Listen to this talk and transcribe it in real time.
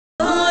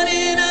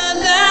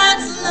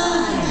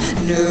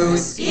no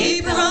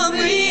escape from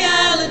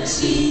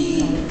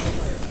reality.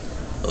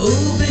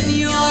 Open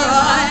your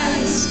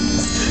eyes,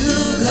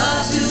 look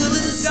up to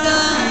the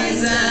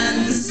skies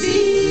and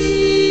see.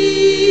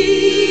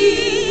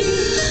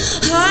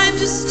 I'm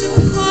just a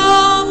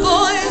poor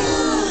boy,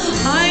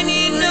 I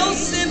need no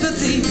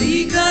sympathy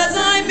because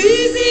I'm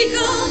easy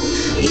come,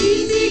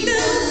 easy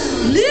go,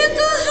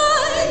 little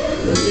high,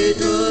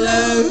 little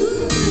low.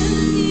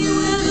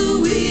 Where the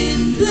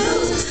wind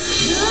blows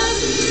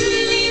doesn't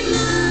really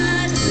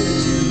matter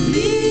to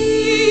me.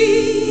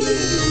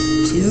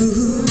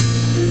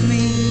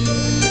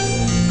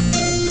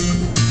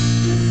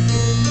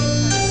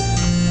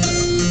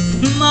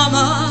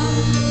 Mama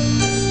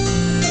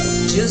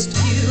just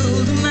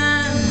killed a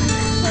man,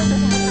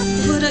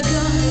 put a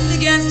gun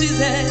against his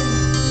head,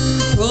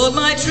 pulled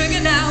my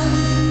trigger now,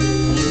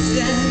 he's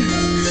dead.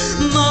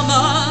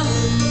 Mama,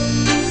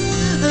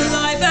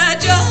 life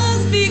had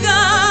just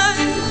begun,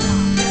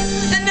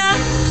 and now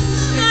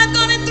I've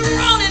gone and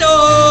thrown it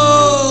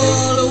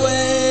all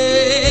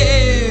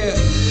away.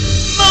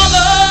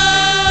 Mama,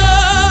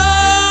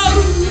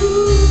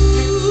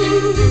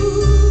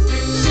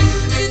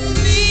 didn't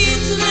mean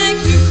to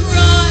make you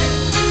cry.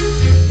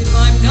 If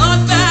I'm not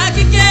back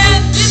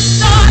again this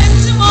time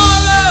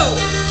tomorrow,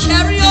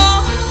 carry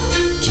on,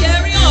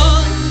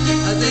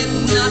 as if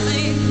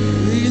nothing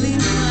really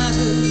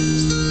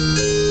matters.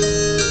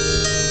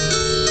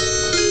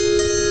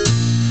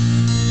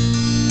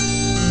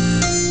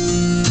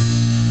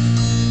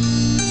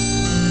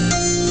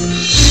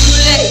 Too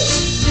late,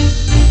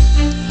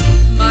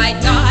 my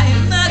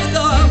time has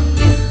gone,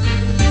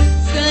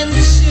 sends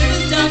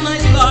shivers down my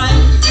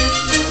spine,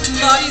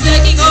 body's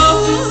aching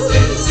all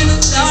the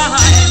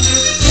time.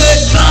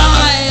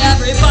 Goodbye,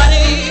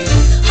 everybody,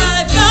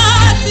 I've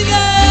got to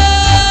go.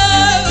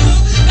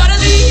 Gotta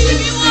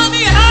leave you all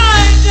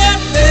behind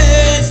and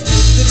face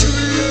the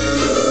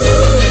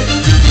truth.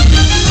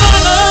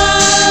 Mama,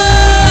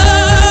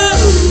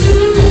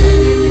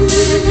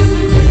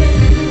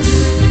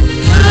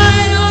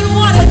 I don't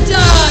wanna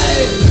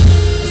die.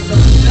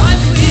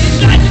 Sometimes wish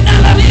I'd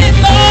never been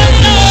born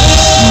at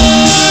all.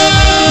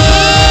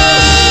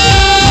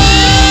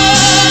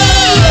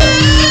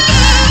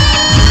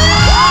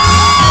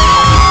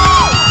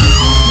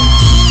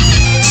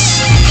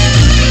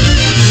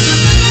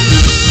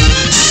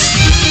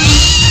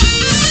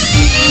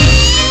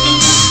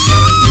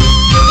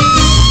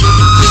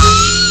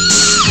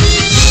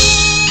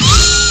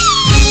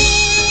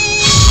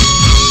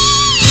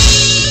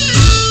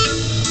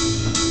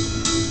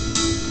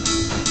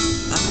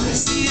 I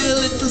see a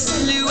little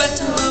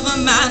silhouette of a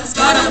man.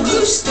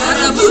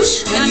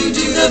 Scaramouche, can you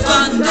do the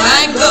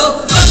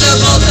fandango?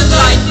 Thunderbolt and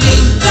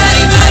lightning,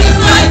 very, very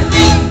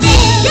frightening me.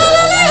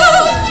 Galileo,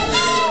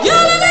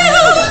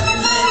 Galileo,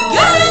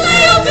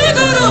 Galileo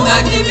Figaro,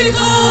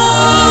 Magnifico.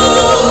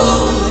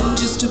 I'm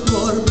just a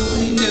poor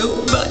boy,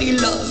 nobody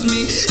loves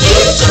me. He's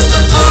just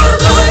a poor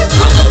boy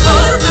from a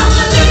poor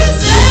family,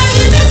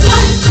 saving his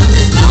life from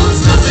this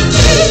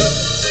monstrosity.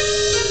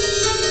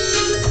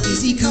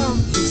 Easy come,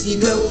 easy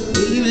go,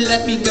 will you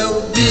let me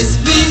go?